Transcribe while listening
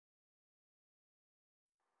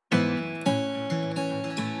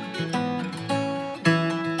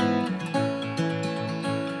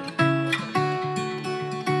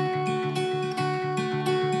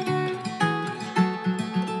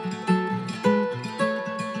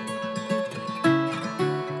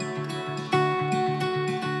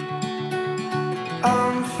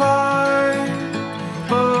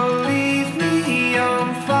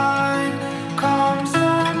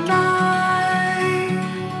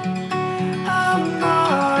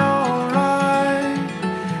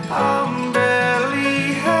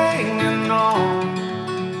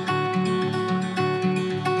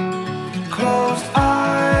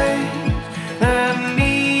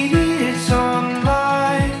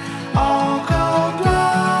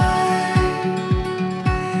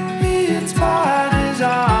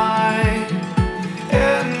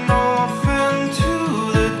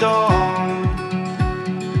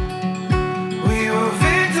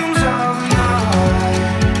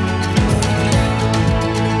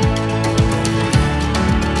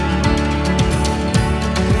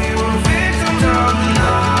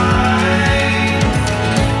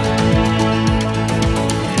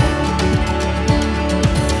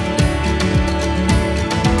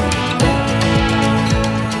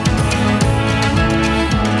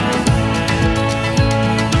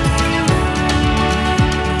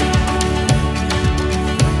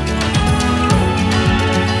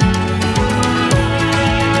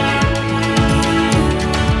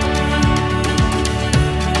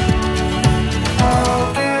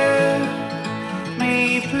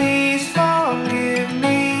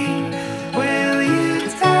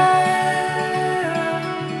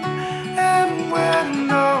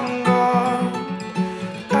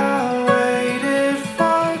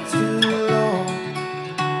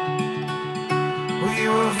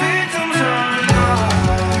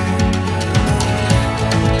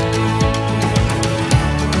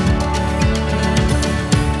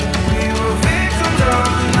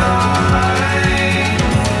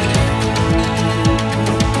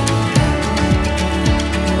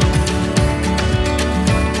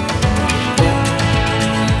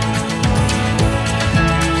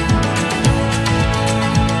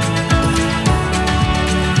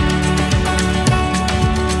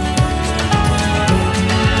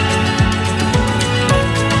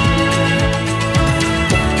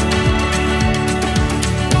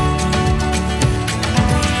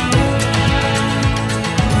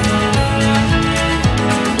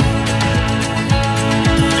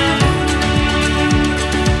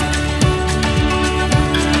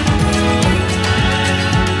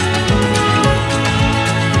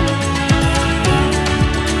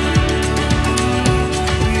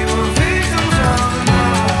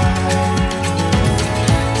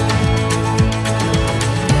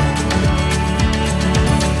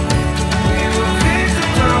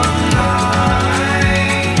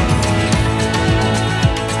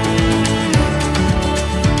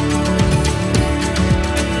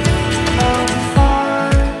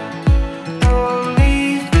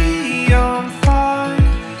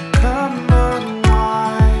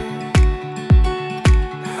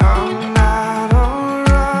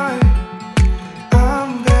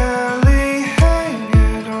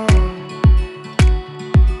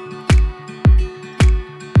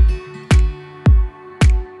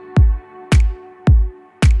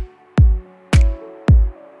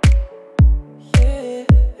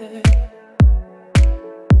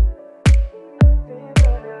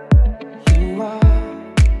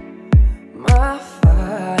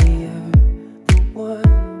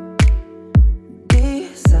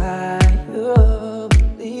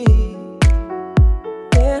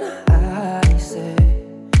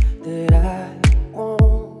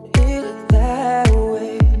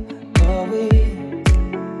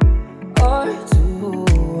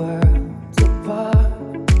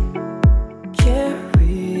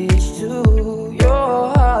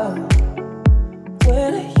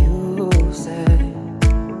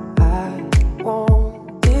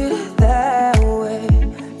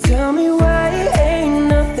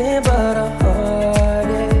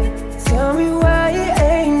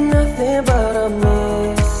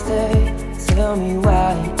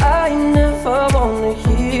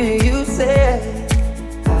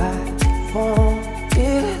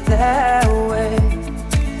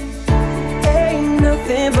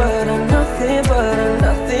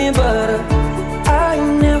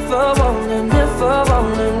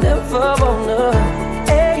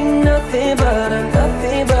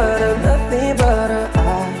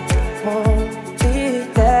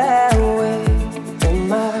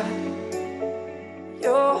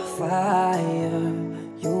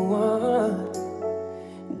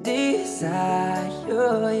desire.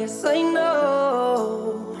 Yes, I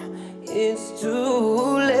know it's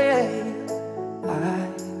too late. I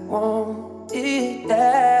want it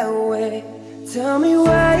that way. Tell me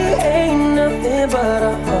why it ain't nothing but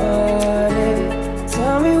a heartache.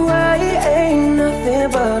 Tell me why it ain't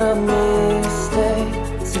nothing but a mistake.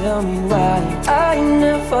 Tell me why I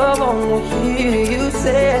never wanna hear you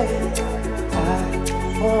say I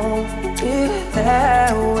want it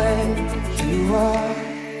that way. You are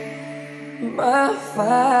my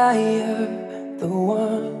fire, the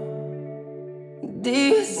one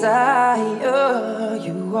desire.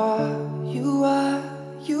 You are, you are,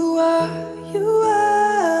 you are, you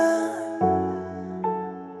are.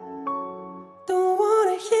 Don't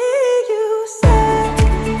wanna hear you say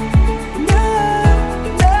no,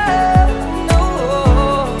 no, no.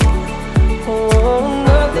 Oh,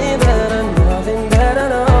 nothing better, nothing better,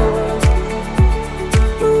 no.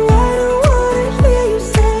 I don't wanna hear you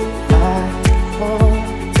say I won't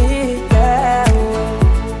be that way.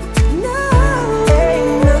 No,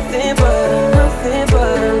 ain't nothing but a, nothing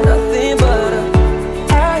but a, nothing but a.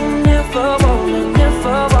 I never wanna,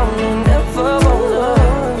 never wanna, never wanna.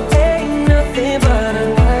 Ain't nothing but a,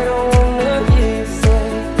 I don't wanna hear you say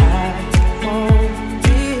I won't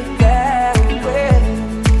be that way.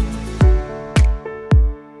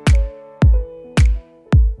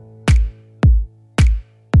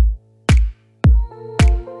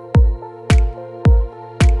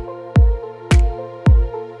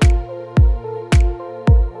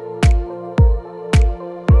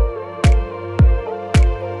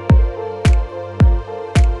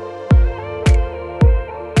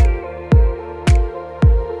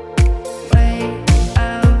 Way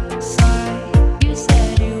outside, you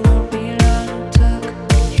said you won't be long. Took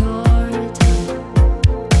your time,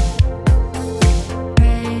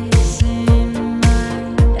 racing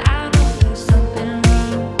mind. I know there's something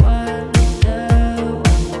wrong. Wonder.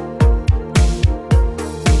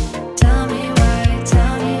 Tell me why,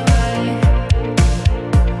 tell me why.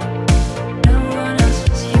 No one else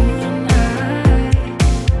was you and I.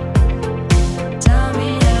 Tell me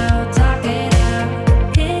now, talk it out.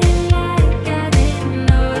 Hidden like I didn't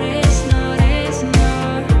notice, notice, no.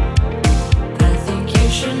 I think you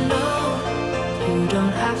should know you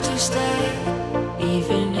don't have to stay.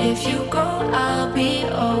 Even if you go, I'll be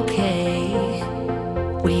okay.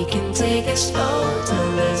 We can take it slow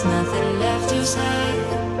till there's nothing left to say.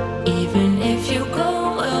 Even if you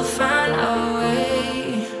go, we'll find our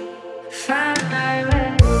way. Find our way.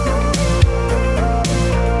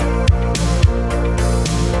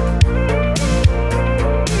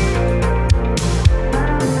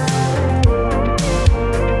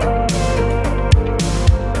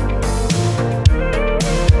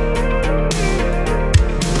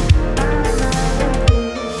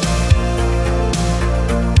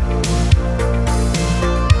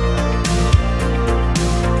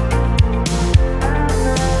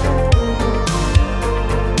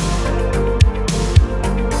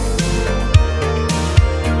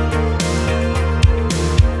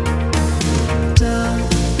 Don't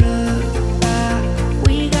look back.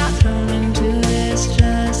 We got thrown into this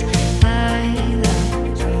just like that.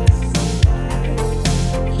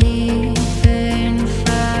 Leaving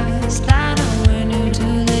fast. I know we're new to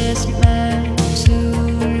this, meant to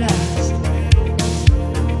last.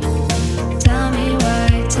 Tell me why,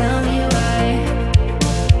 tell me why.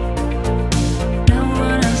 No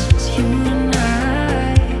one else was you and I.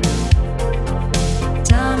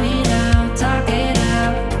 Tell me now, talk it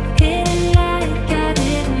out. Hidden like I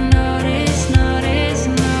didn't notice, notice,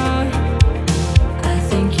 no. I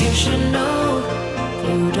think you should know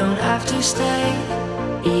you don't have to stay.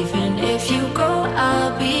 Even if you go,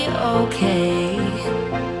 I'll be okay.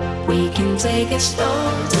 We can take it slow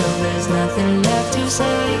till there's nothing left to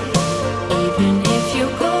say. Even if you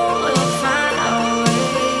go, we'll find our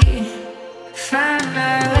way. Find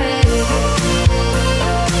our way.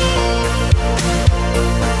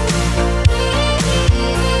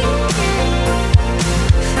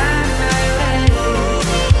 Find my way.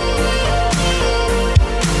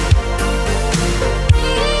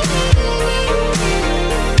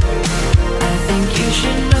 I think you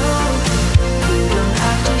should know you don't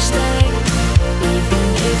have to stay. Even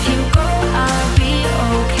if you go, I'll be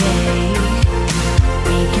okay.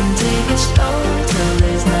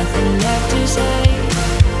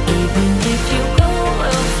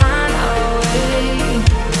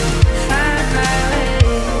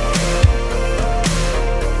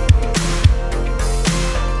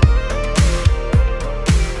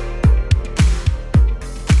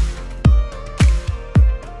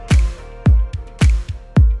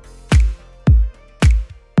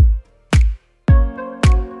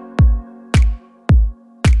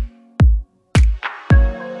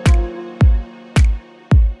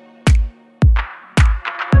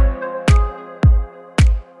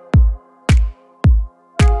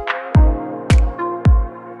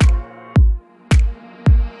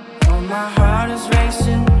 My heart is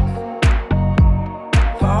racing,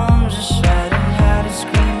 palms are sweating, head is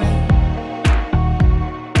screaming.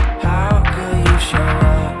 How could you show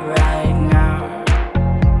up right now?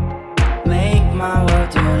 Make my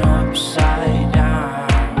world turn upside down.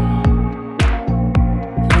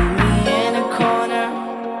 Put me in a corner,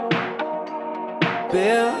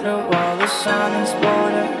 build a wall of silence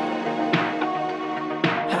border.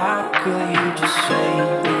 How could you just say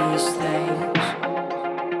these things?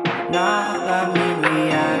 Not let me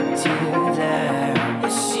react to them.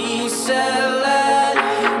 She said let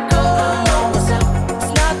it go.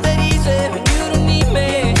 It's not that easy when you don't need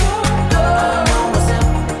me.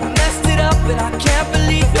 Messed it up and I can't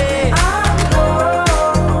believe it. I know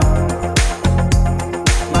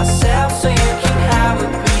myself so you can have a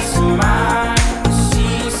peace of mind. She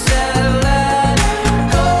said let it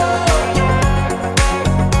go.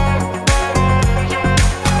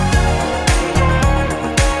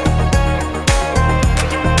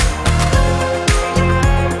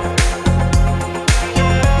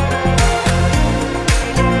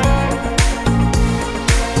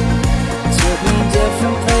 Took me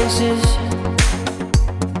different places,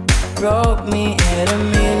 broke me in a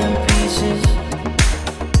million pieces.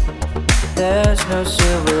 There's no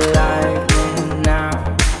silver lining now.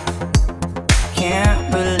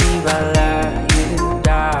 Can't believe I let you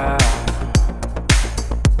down.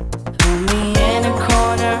 Put me in a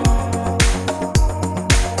corner,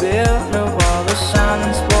 build a wall of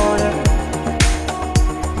silence border.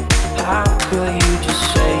 How could you just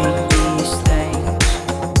say these things?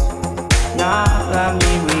 Not let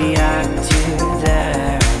me react to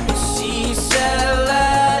them. She said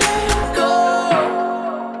let it go.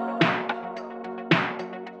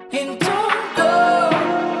 And don't go.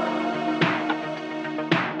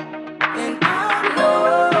 And I know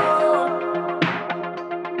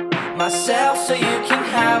myself so you can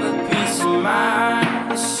have a peace of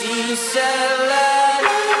mind. She said let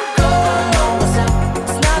it go.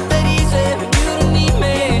 It's not that easy when you don't need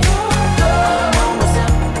me.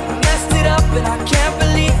 Messed it up and I can't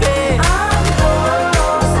believe it. I know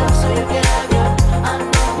myself so you can have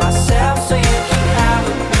myself so you can have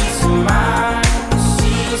a peace of mind.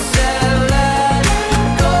 She said let it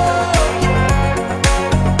go.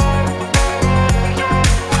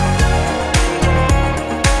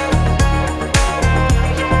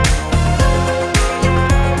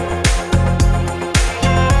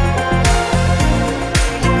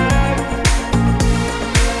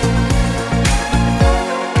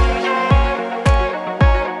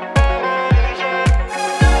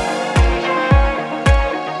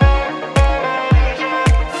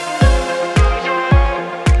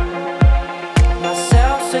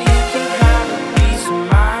 Myself so you can have a peace of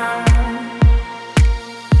mind.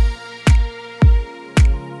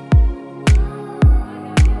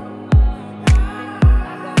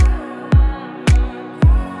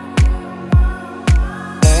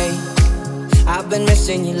 Hey, I've been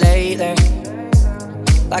missing you lately,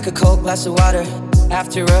 like a cold glass of water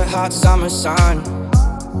after a hot summer sun.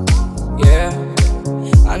 Yeah,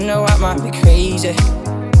 I know I might be crazy,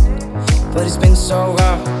 but it's been so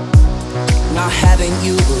rough not having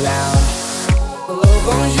you around. Hello,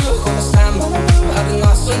 bonjour, comment ça va? I've been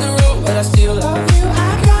lost on the road, but I still love you. I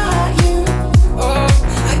got you. Oh,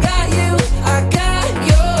 I got you. I got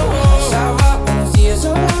you. Shower when the tears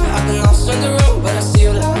are out. I've been lost on the road, but I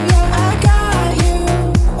still love you. I got you.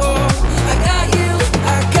 Oh, I got you.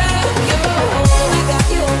 I got you. I got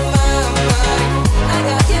you on my mind. I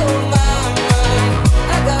got you on my mind.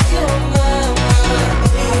 I got you on my mind.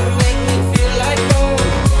 You make me feel like home.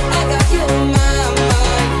 I got you on my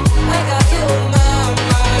mind. I got you on my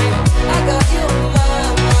mind. I got you on my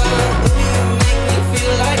mind. You make me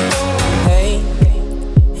feel like home. Hey,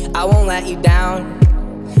 I won't let you down.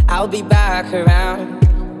 I'll be back around,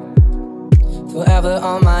 forever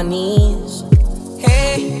on my knees.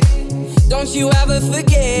 Hey, don't you ever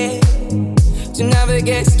forget to never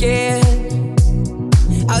get scared.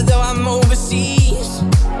 Although I'm overseas,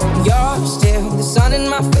 you're still the sun in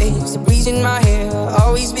my face, the breeze in my hair. I'll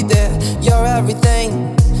always be there. You're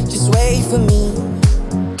everything. Just wait for me.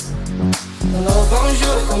 Hello,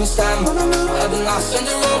 bonjour, comment ça va? I've been lost on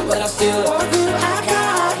the road, but I still love you. I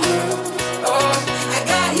got you. Oh, I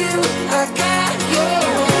got you. I got you.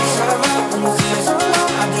 Shower when the tears are out.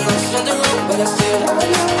 I've been lost on the road, but I still love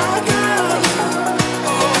you. I got you.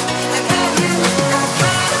 Oh, I got you. I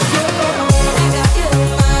got you. I got you on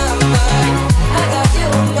my mind. I got you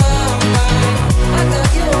on my mind. I got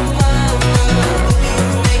you on my mind.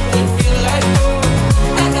 You make me feel like home.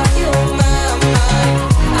 I got you on my mind.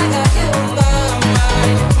 I got you on my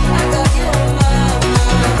mind. I got you on my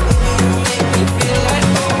mind. You make me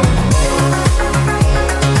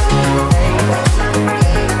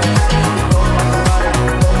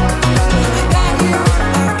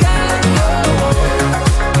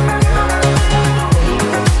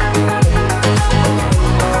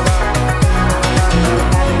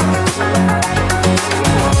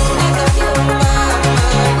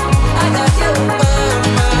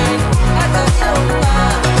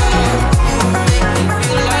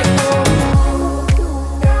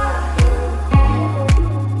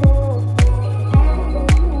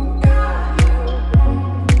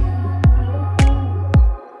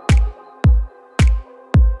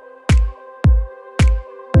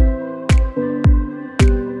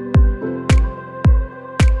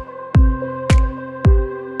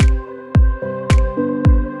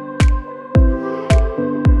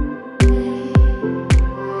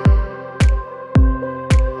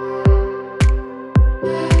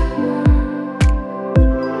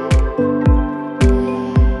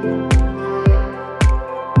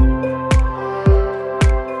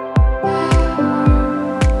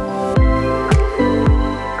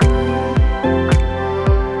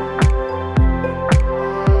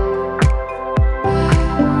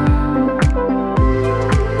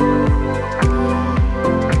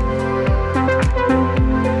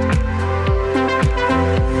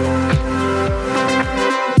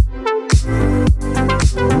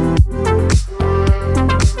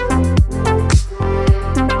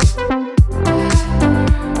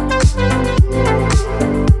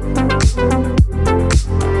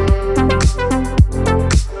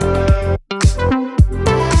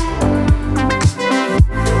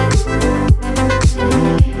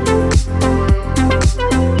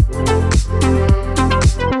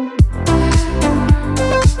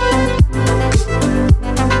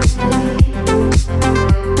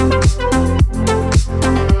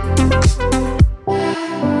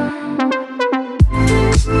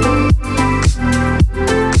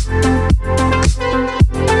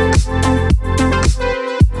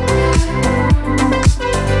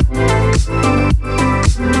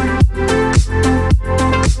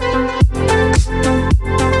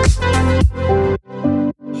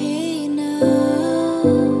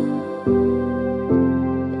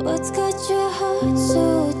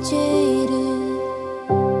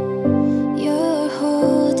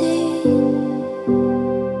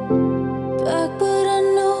back, but I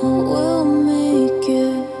know we'll make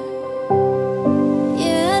it.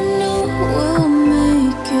 Yeah, I know we'll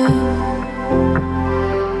make it.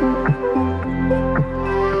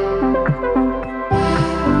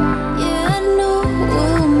 Yeah, I know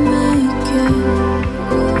we'll make it.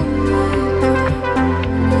 We'll make it.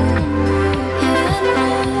 Yeah, I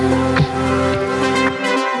know.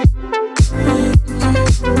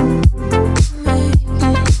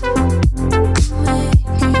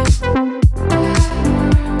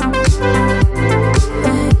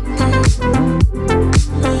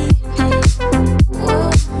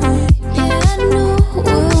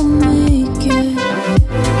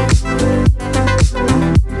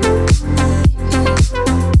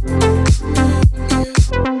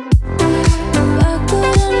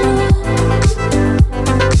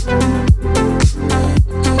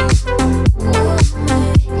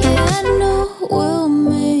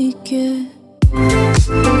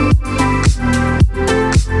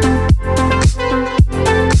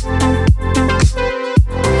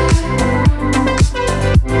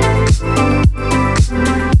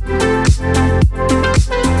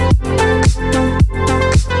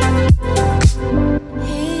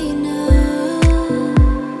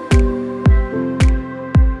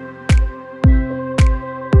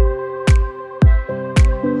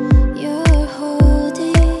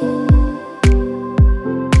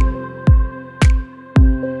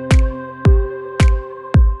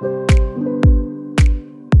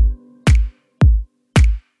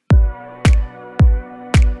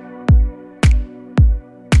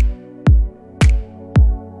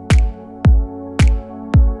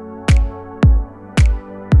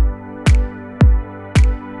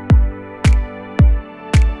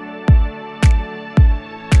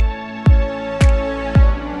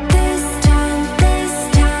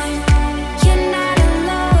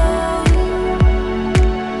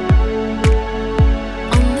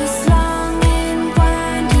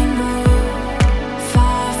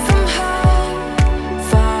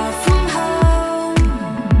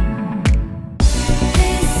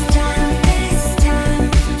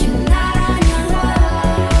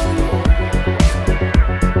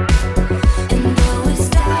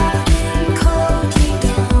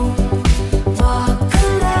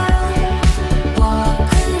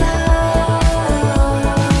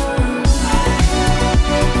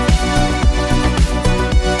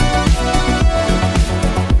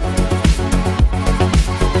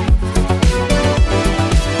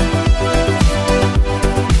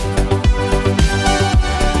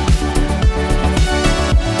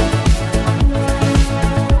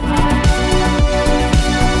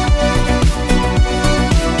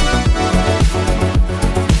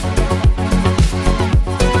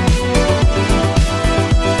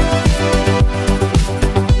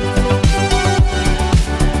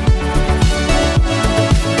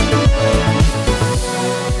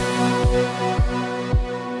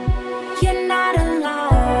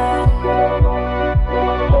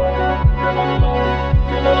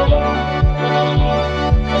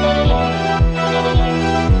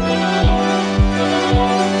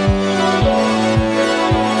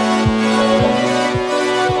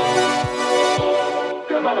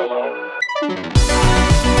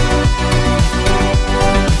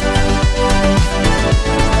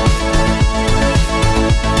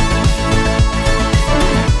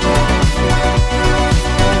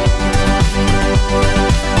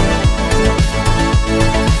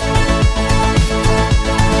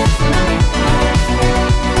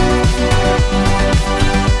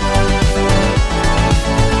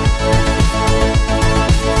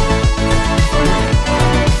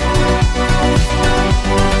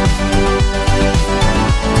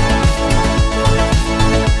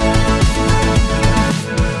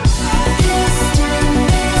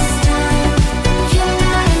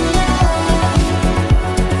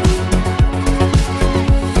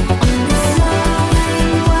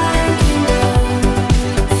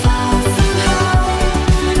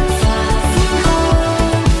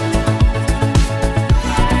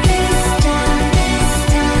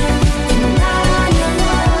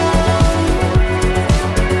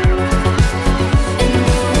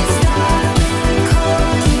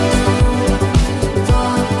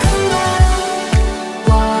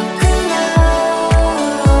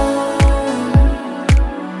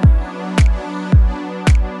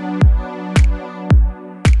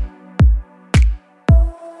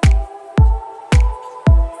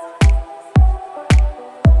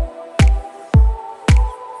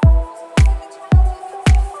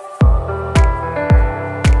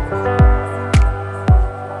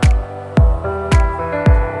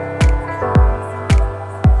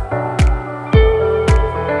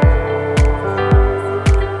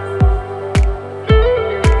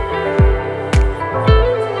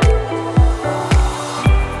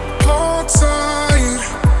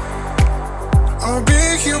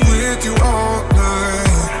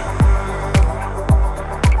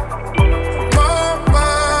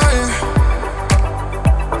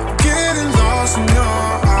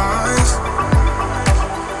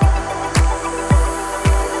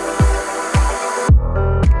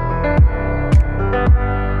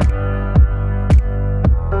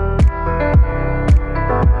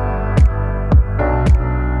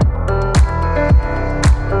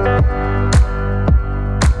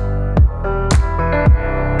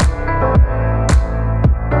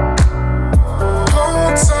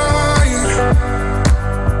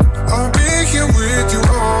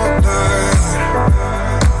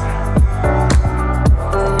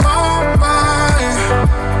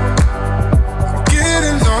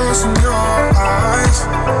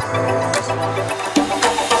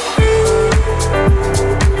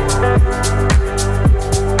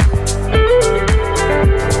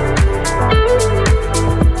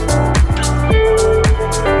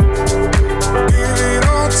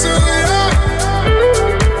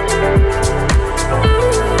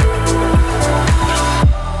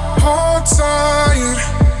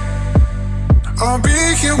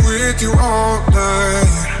 all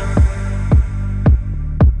night.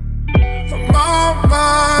 I'm on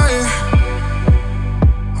my,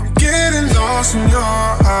 I'm getting lost in your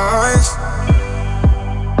eyes.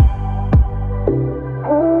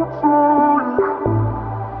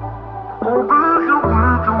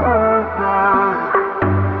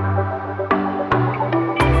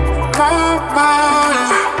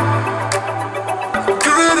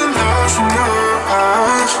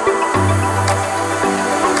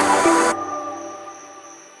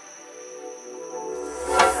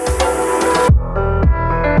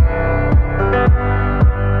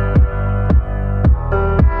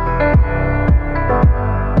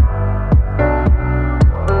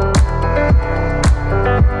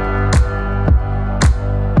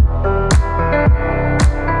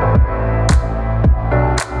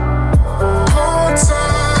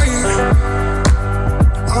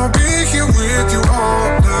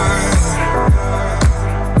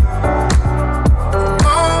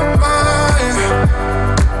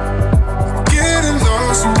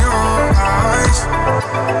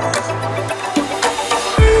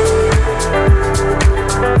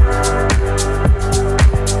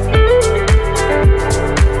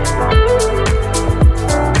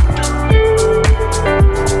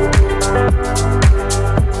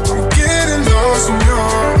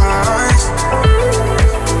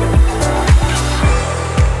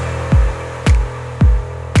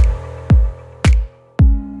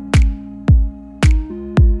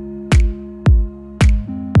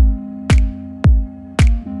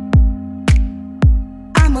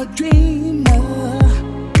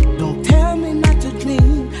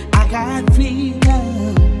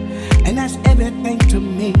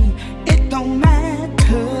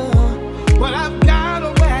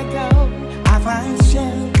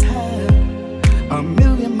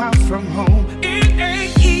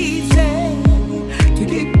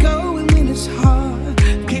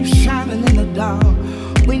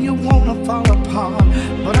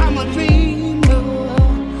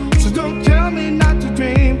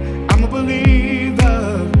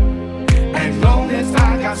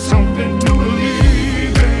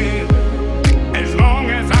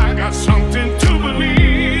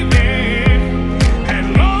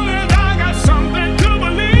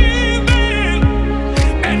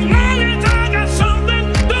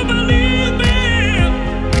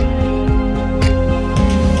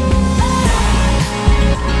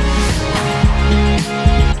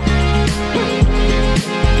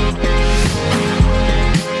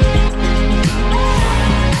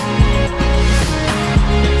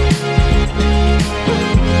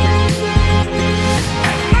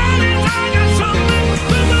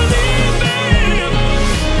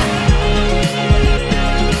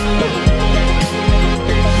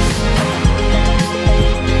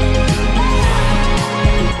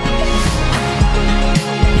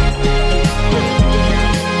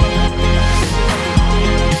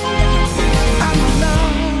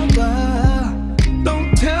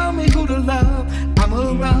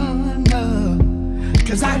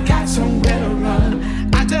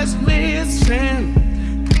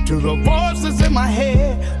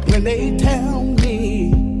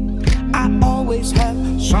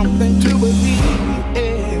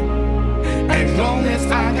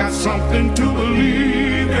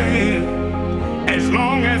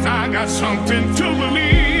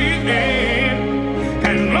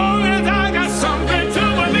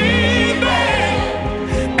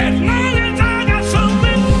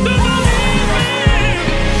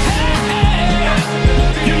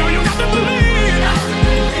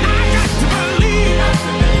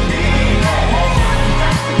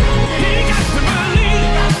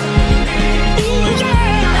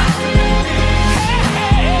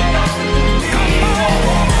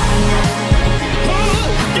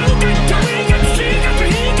 You got to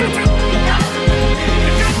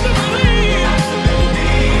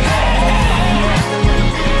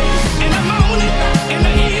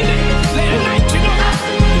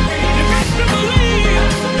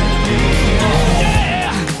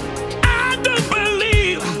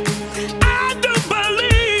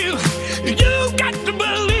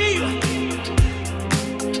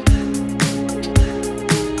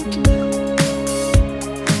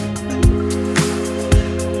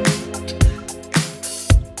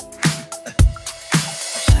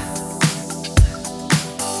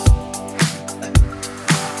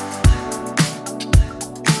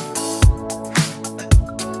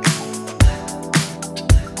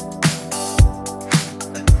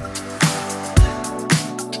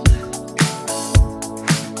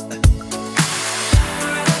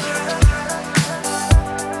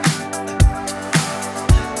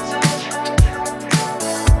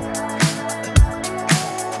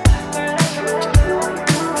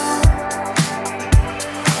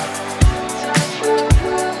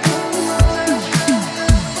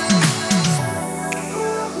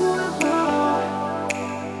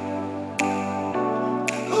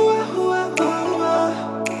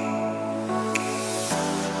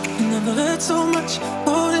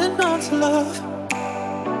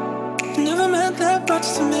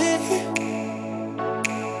much to me.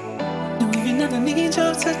 No, even I don't need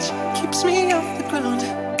your touch, keeps me off the ground.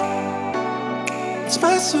 It's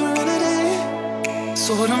my serenity.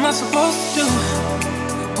 So what am I supposed to do?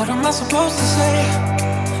 What am I supposed to say?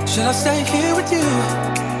 Should I stay here with you?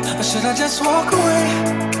 Or should I just walk away?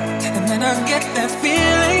 And then I get that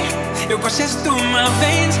feeling, it rushes through my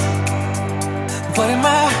veins. What am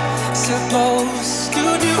I supposed to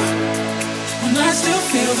do when I still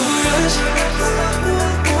feel the rush?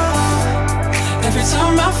 Every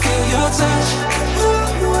time I feel your touch,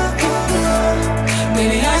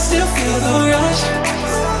 baby, I still feel the rush.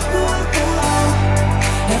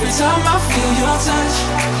 Every time I feel your touch,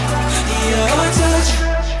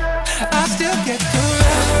 I still get the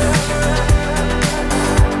rush.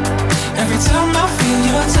 Every time I feel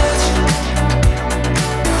your touch,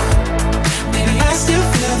 baby, I still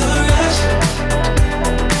feel the rush.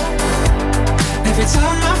 Every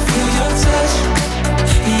time I feel your touch,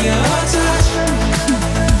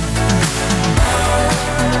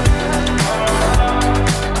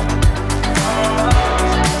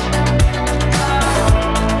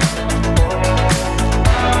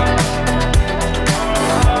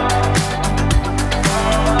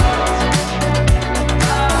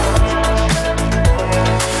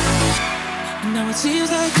 Now it seems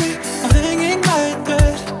like we are hanging by a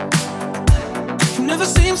thread. You never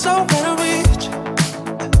seem so out of reach.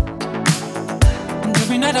 And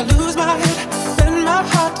every night I lose my head, bend my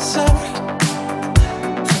heart to decide.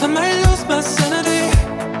 I might lose my sanity.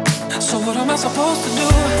 So what am I supposed to do?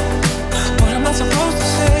 What am I supposed to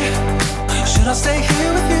say? Should I stay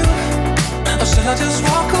here with you? Or should I just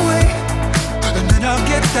walk away? And then I'll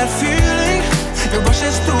get that feeling, it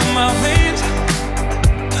rushes through my veins.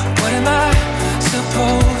 What am I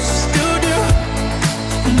supposed to do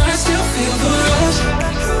when I still feel the rush?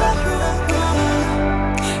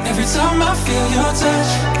 Every time I feel your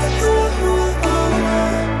touch,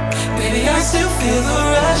 baby, I still feel the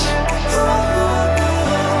rush.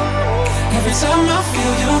 Every time I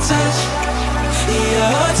feel your touch,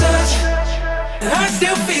 I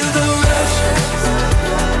still feel the rush.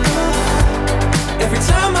 Every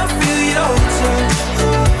time I feel your touch,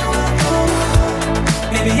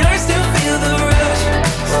 baby, I still feel the rush.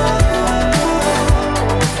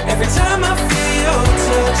 Every time I feel your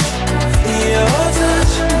touch,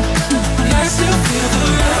 I still feel the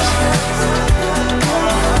rush.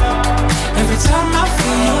 Every time I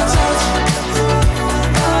feel your touch,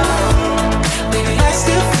 baby, I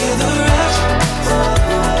still feel the rush.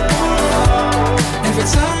 Every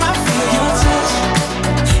time I feel your touch,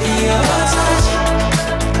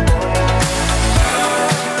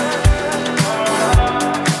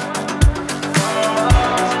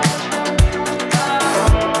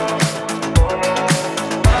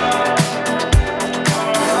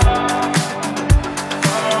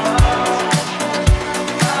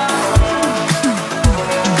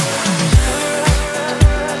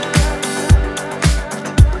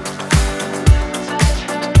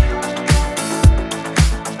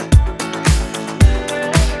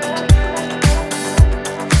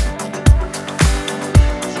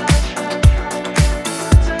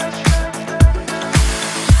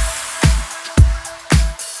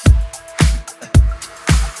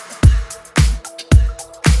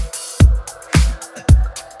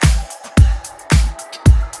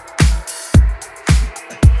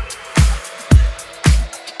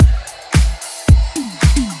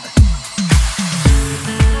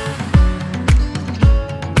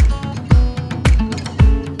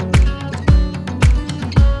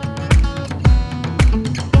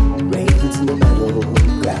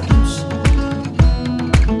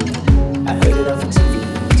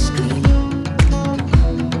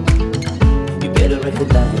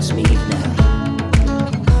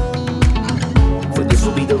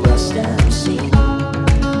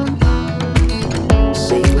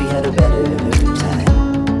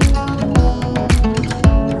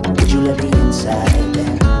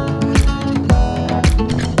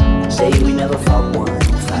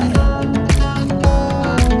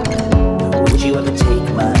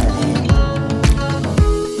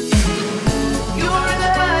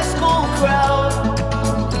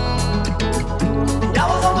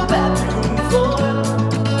 Backroom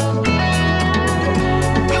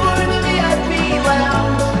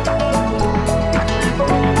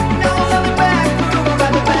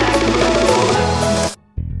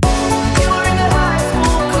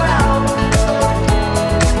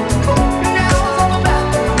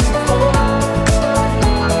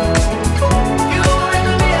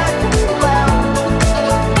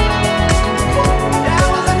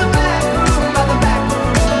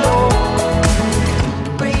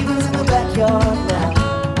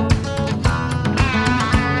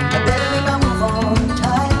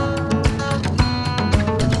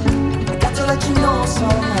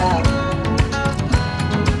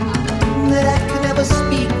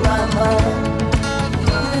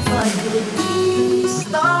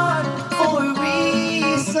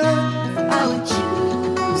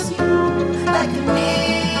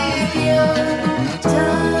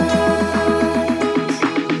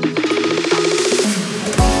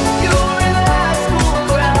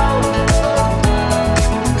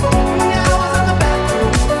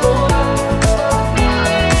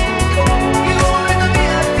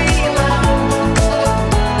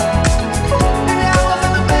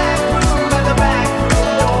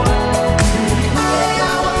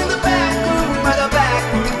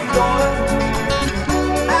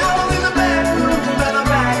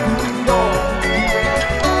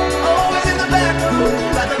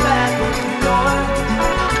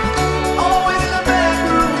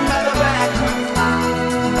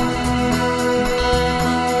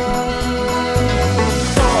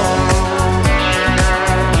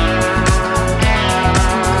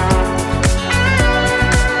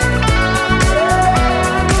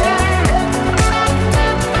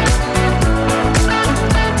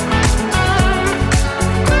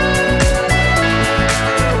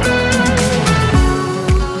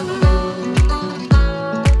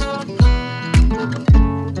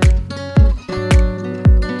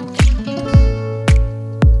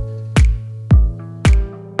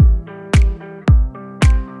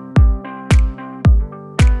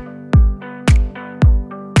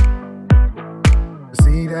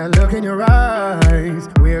See that look in your eyes,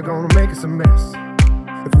 we're gonna make us a mess.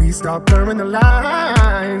 If we start blurring the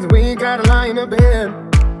lines, we ain't gotta lie in the bed.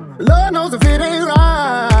 Lord knows if it ain't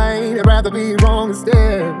right, I'd rather be wrong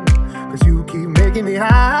instead. Cause you keep making me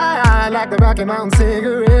high like the Rocky Mountain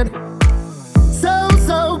cigarette.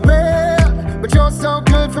 So bad, but you're so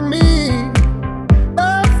good for me.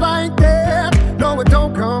 Love like that, no it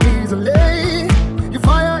don't come easily. You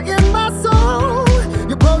fire in my soul,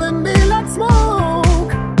 you're pulling me like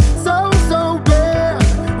smoke. So bad,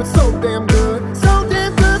 but so damn good. So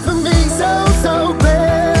damn good for me. So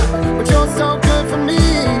bad, but you're so good for me.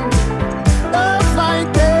 Love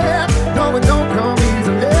like that, no it don't come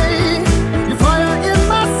easily. You fire in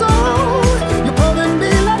my soul, you're pulling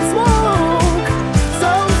me like smoke.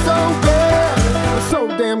 So bad, but so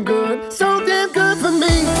damn good. So damn good for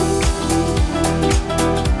me.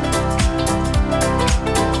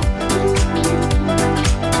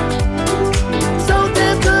 So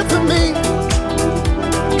damn good for me.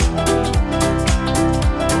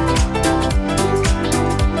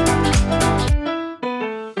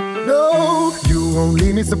 No, you won't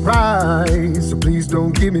leave me surprised, so please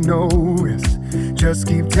don't give me no rest. Just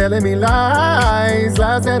keep telling me lies,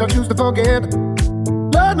 lies that I choose to forget.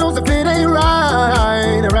 Lord knows if it ain't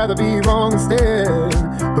right, I'd rather be wrong instead.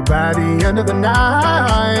 But by the end of the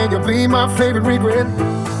night, you'll be my favorite regret.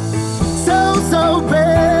 So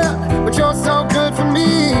bad, but you're so good for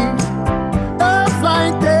me. Love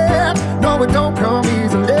like that, no it don't come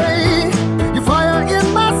easily. You fire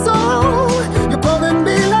in my soul, you're pulling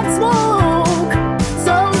me like smoke.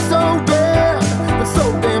 So bad, but so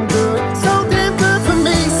damn good. So damn good for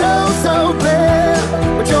me. So bad,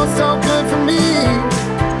 but you're so good for me.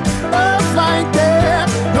 Love like that,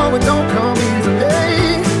 no it don't come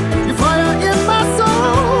easily. You fire in my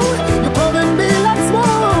soul, you're pulling me like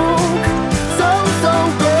smoke. So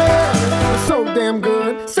bad, but so damn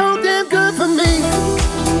good. So damn good for me.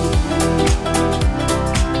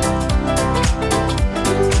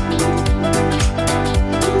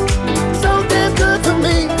 So damn good for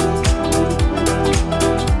me.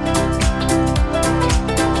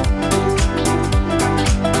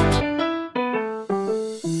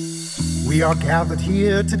 We are gathered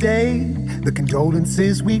here today, the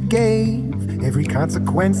condolences we gave, every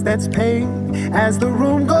consequence that's paid, as the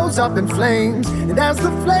room goes up in flames, and as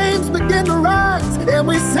the flames begin to rise, and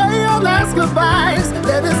we say our last goodbyes,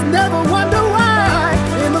 let us never wonder why,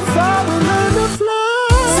 in the fall we learn to fly.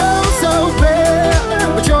 So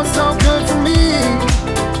bad, but you're so good for me.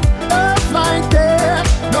 Love like that,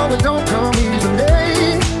 no it don't come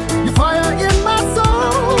easily. You fire in my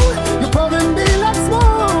soul, you're pulling me like smoke.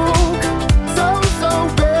 So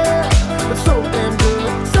bad, but so damn good.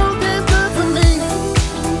 So damn good for me.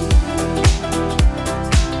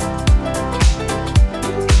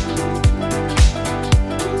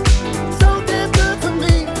 So damn good for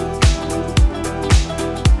me.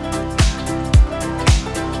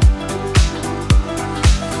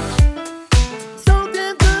 So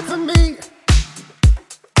damn good for me.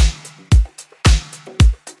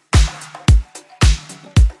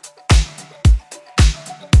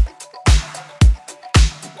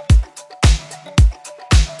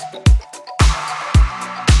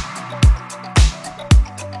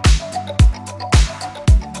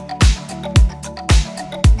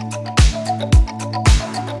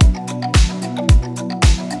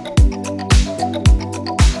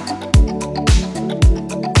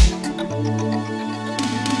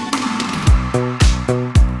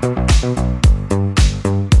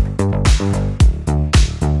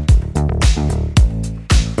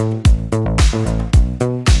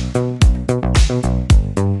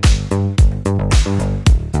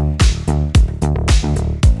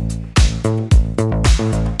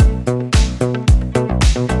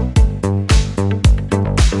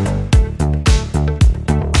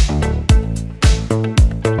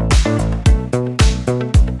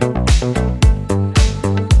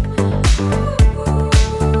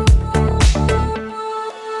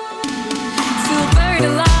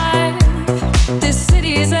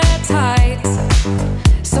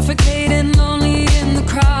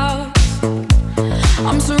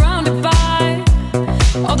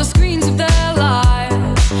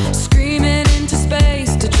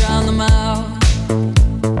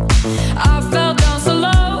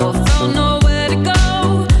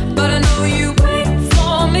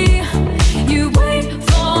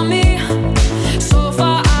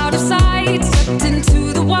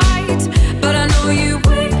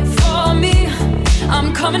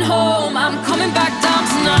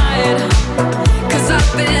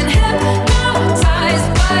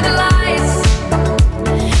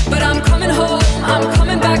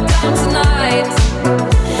 Tonight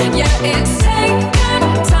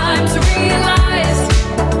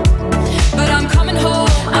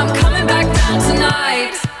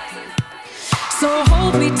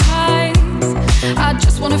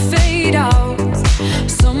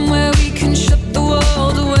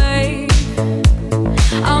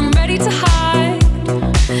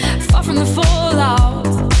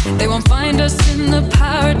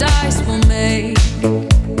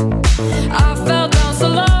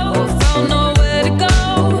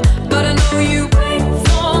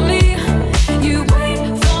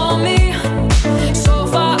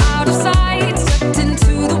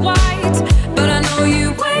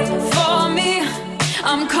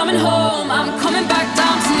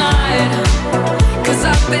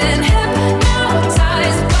been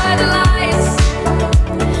hypnotized by the lights.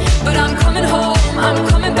 But I'm coming home, I'm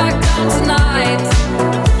coming back down tonight.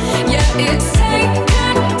 Yeah, it's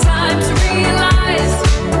taken time to realize.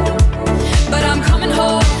 But I'm coming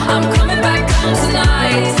home, I'm coming back down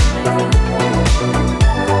tonight.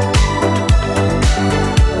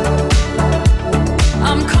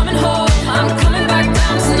 I'm coming home, I'm coming back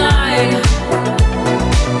down tonight.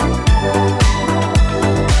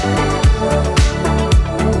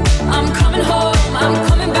 I'm coming home, I'm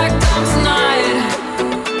coming back down tonight.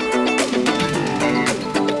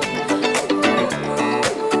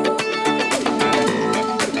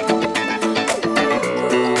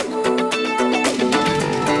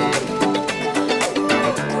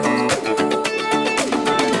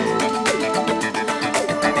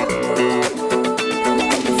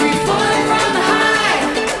 Free falling from the high.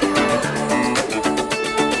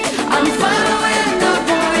 I'm following the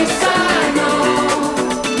voice I know.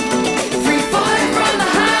 Free falling from the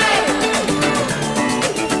high.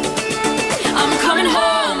 I'm coming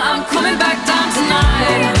home, I'm coming back down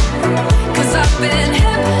tonight. 'Cause I've been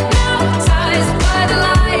hypnotized by the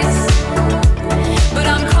lights. But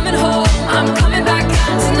I'm coming home, I'm coming back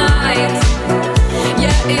down tonight.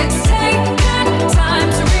 Yeah, it's taken time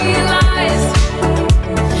to realize.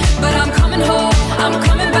 But I'm coming home, I'm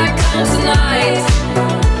coming back down tonight.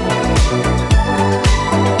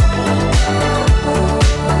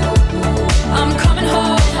 I'm coming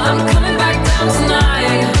home, I'm coming back down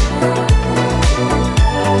tonight.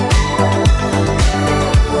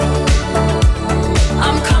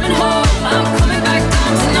 I'm coming home, I'm coming back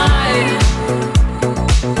down tonight.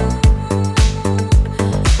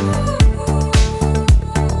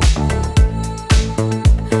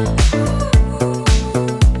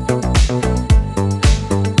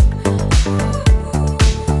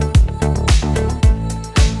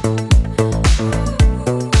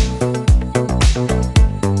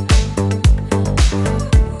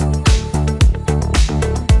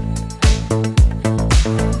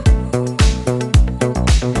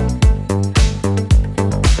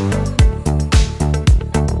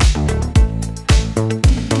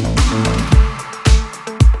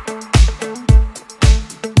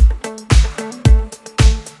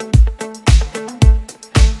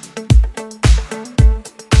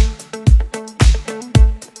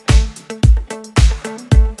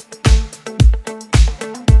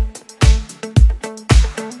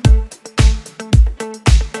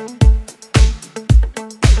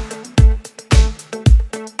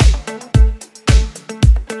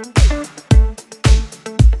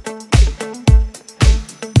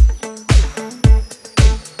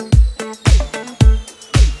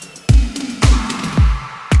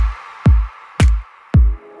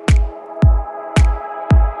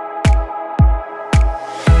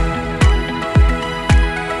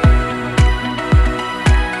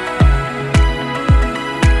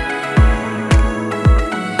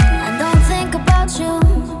 I don't think about you,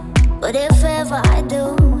 but if ever I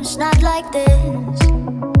do, it's not like this.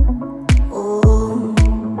 Ooh.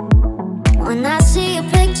 When I see a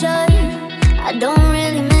picture, I don't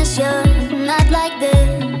really miss you, not like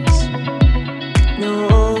this. No.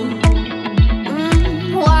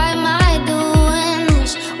 Why am I doing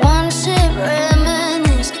this? Wanna sit,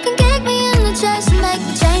 reminisce. Can kick me in the chest and make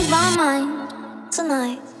me change my mind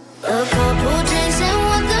tonight. A couple drinks and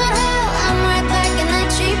what the hell? I'm right back in that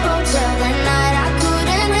cheap hotel. That night I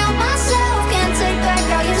couldn't help myself. Can't take back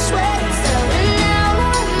how you sweat and felt. And now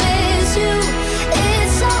I miss you.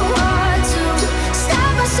 It's so hard to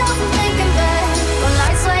stop myself from thinking back on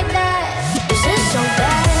nights like that. Is this so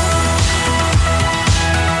bad?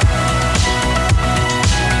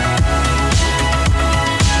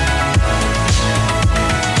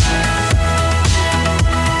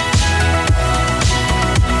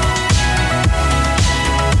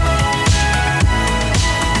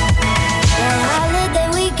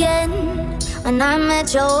 When I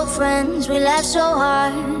met your old friends, we laughed so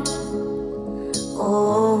hard.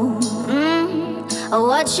 Oh,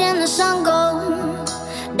 watching the sun go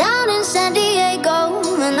down in San Diego,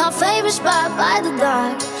 in our favorite spot by the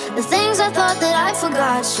dock. The things I thought that I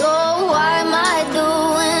forgot. So why am I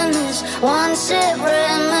doing this? One sip,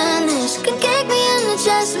 reminisce. Could kick me in the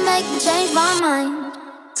chest and make me change my mind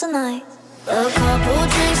tonight. A couple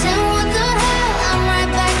drinks and what the hell? I'm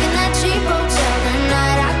right back in that cheap hotel. The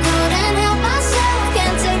night I couldn't help myself.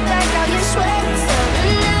 Can't take back how you sweat and felt.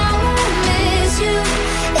 And now I miss you.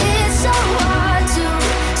 It's so hard to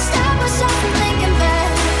stop myself from thinking back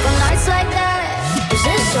on nights like that. Is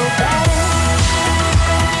this so bad?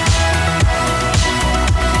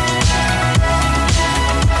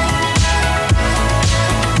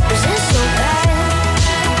 Is this so bad?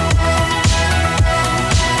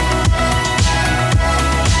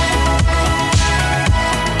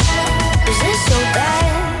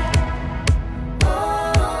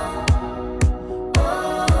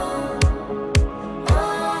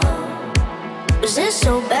 Was it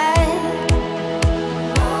so bad?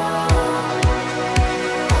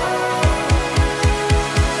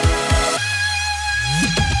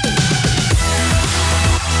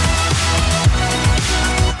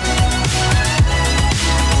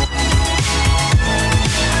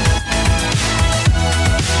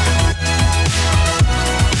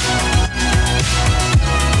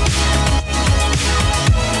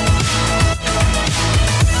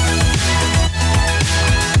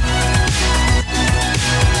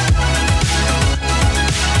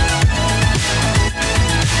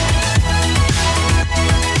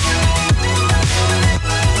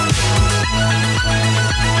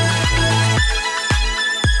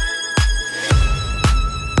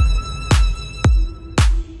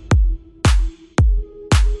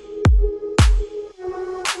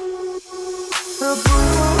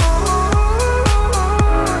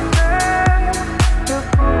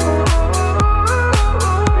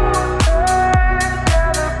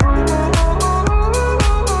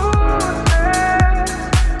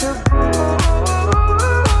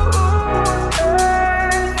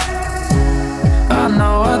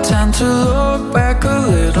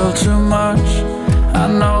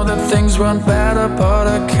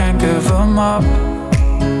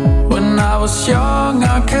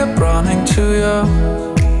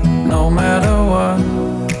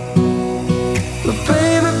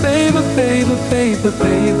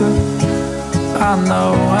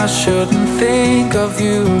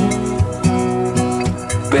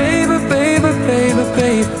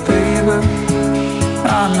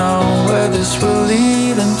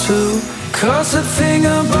 Cause the thing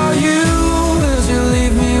about you is you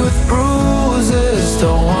leave me with bruises.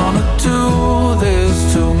 Don't wanna do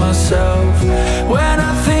this to myself. When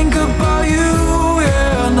I think about you,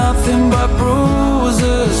 yeah, nothing but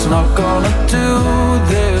bruises. Not gonna do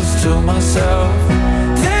this to myself.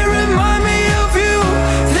 They remind me of you,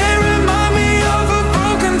 they remind me of a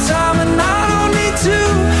broken time. And I don't need to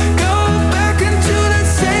go back into that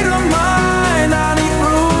state of mind. I need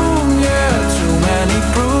room, yeah, too many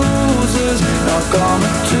bruises. Not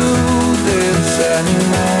gonna do this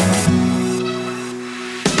anymore.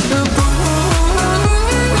 The bruises,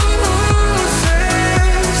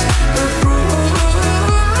 the bruises,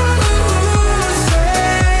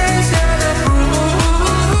 yeah, the bruises,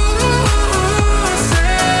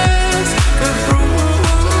 the bruises.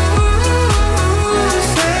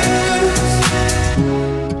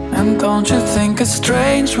 And don't you think it's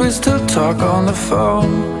strange we still talk on the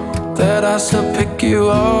phone? That I still pick you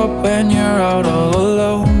up when you're out all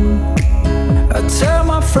alone. I tell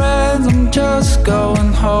my friends I'm just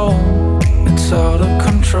going home. It's out of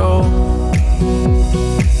control.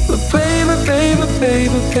 But baby, baby,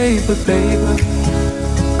 baby, baby, baby,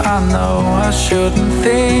 I know I shouldn't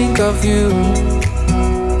think of you.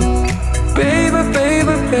 Baby,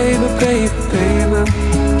 baby, baby, baby, baby,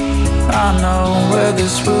 I know where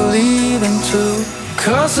this will lead into.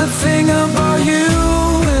 Cause the thing about you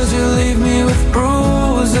is you leave me with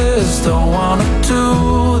bruises. Don't wanna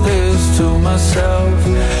do this to myself.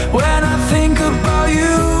 When I think about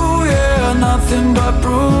you, yeah, nothing but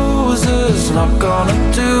bruises. Not gonna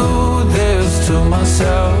do this to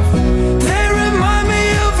myself. They remind me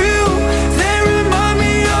of you, they remind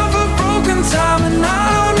me of a broken time. And I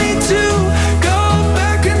don't need to go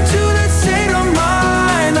back into that state of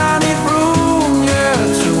mind. I need room, yeah,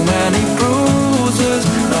 too many bruises.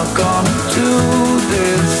 Not gonna do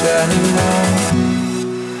this anymore.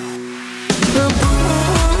 The bruises,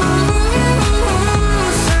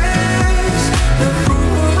 the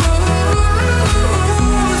bruises,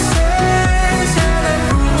 yeah, the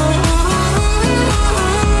bruises.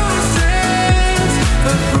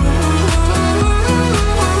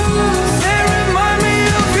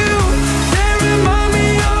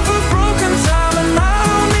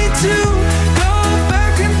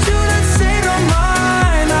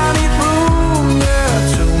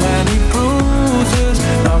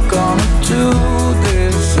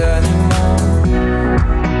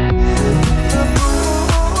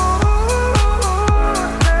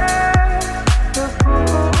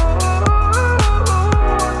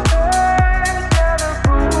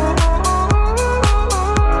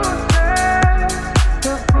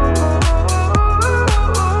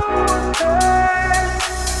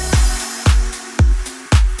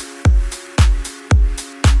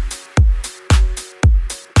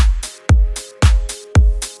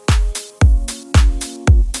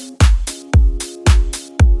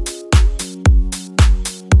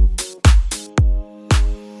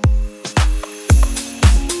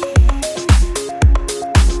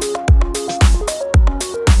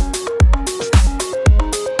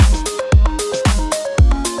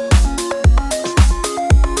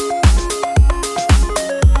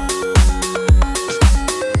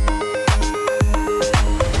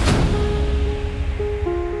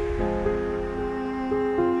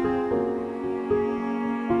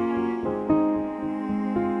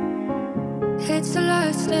 It's the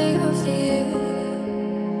last day of the year.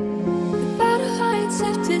 The battle lines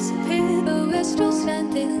have disappeared, but we're still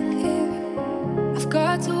standing here. I've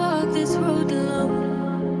got to walk this road alone.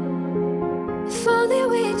 If only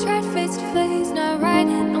we tried face to face, not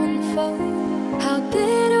writing on the phone. How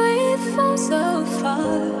did we fall so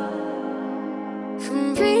far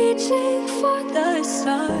from reaching for the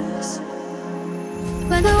stars?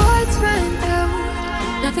 When the words run out,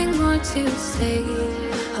 nothing more to say.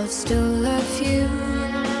 I'll still love you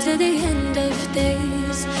to the end of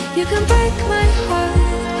days. You can break my heart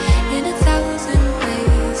in 1,000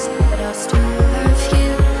 ways, but I'll still love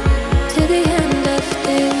you to the end of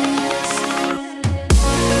days.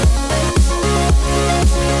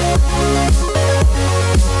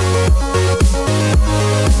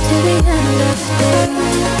 To the end of days.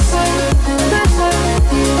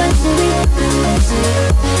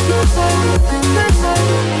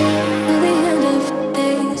 To the end of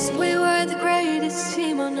days. We were the greatest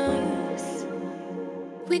team on earth.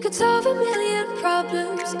 We could solve a million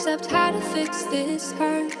problems, except how to fix this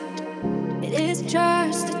hurt. It is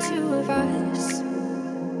just the two of us.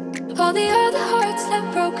 All the other hearts that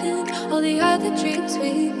broken, all the other dreams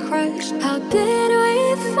we crushed. How did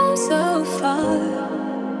we fall so far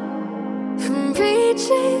from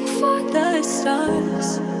reaching for the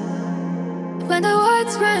stars? When the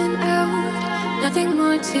words run out, nothing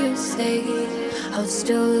more to say. I'll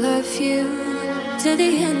still love you to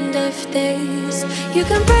the end of days. You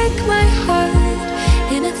can break my heart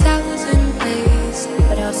in 1,000 ways,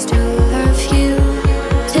 but I'll still love you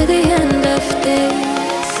to the end of days.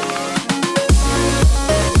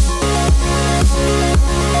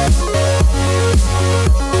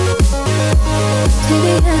 To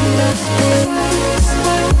the end of days.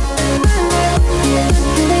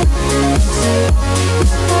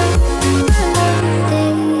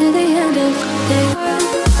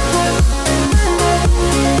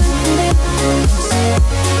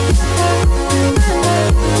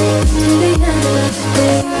 To the end of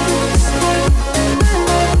days.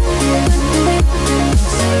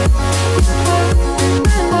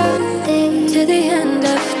 To the end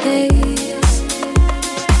of days.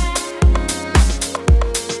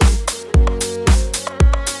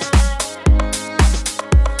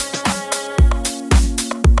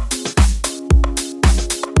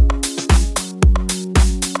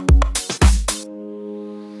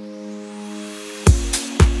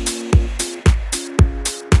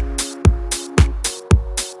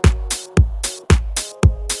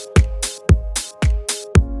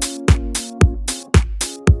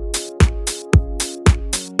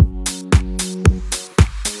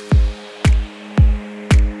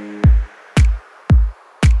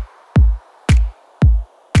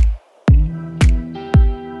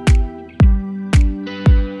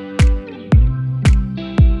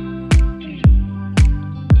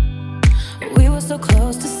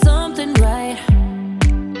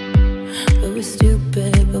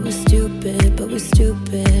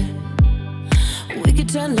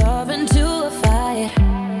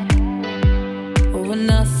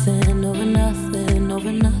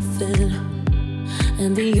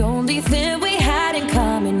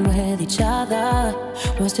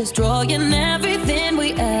 Destroying everything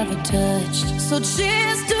we ever touched. So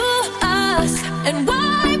cheers to us and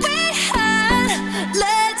why we had.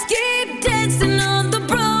 Let's keep dancing on the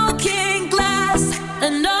broken glass,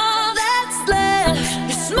 and all that's left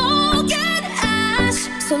is smoke and ash.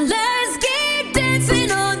 So let's keep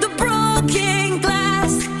dancing on the broken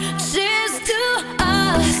glass. Cheers to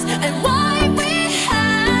us and why we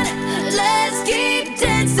had. Let's keep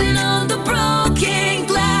dancing on the broken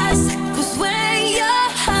glass. 'Cause when you're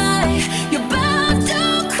you're bound to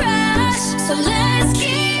crash. So let's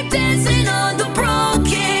keep dancing on the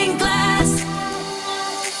broken glass.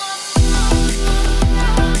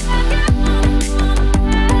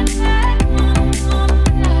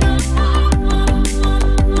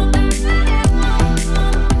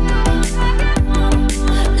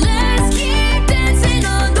 Let's keep dancing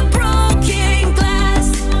on the broken glass.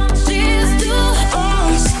 Cheers to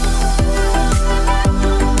us.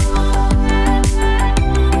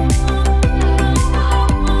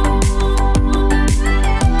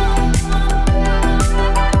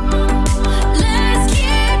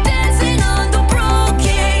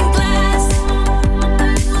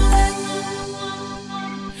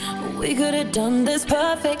 Done this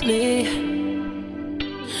perfectly,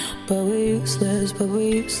 but we're useless, but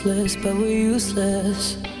we're useless, but we're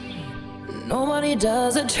useless. Nobody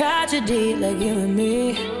does a tragedy like you and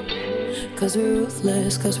me. 'Cause we're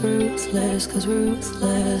ruthless, 'cause we're ruthless, 'cause we're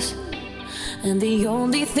ruthless. And the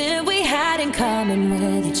only thing we had in common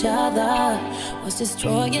with each other was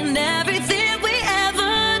destroying everything we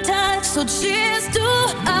ever touched. So cheers to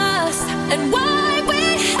us and why we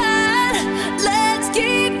had. Let's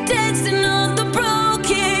keep dancing